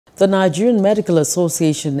The Nigerian Medical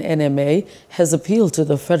Association (N.M.A) has appealed to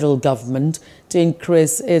the federal government to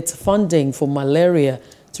increase its funding for malaria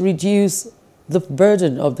to reduce the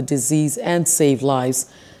burden of the disease and save lives.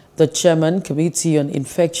 The Chairman, Committee on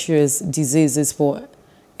Infectious Diseases for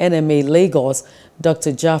N.M.A. Lagos,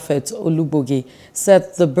 Dr. Japhet Olubogi,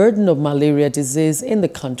 said the burden of malaria disease in the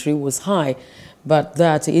country was high, but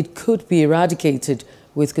that it could be eradicated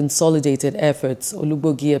with consolidated efforts.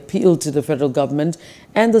 Olubogi appealed to the federal government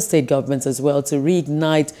and the state governments as well to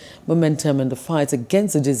reignite momentum in the fight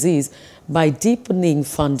against the disease by deepening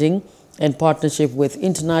funding and partnership with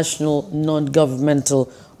international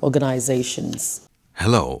non-governmental organizations.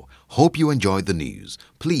 Hello, hope you enjoyed the news.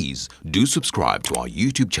 Please do subscribe to our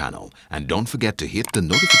YouTube channel and don't forget to hit the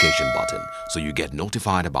notification button so you get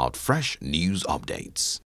notified about fresh news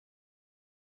updates.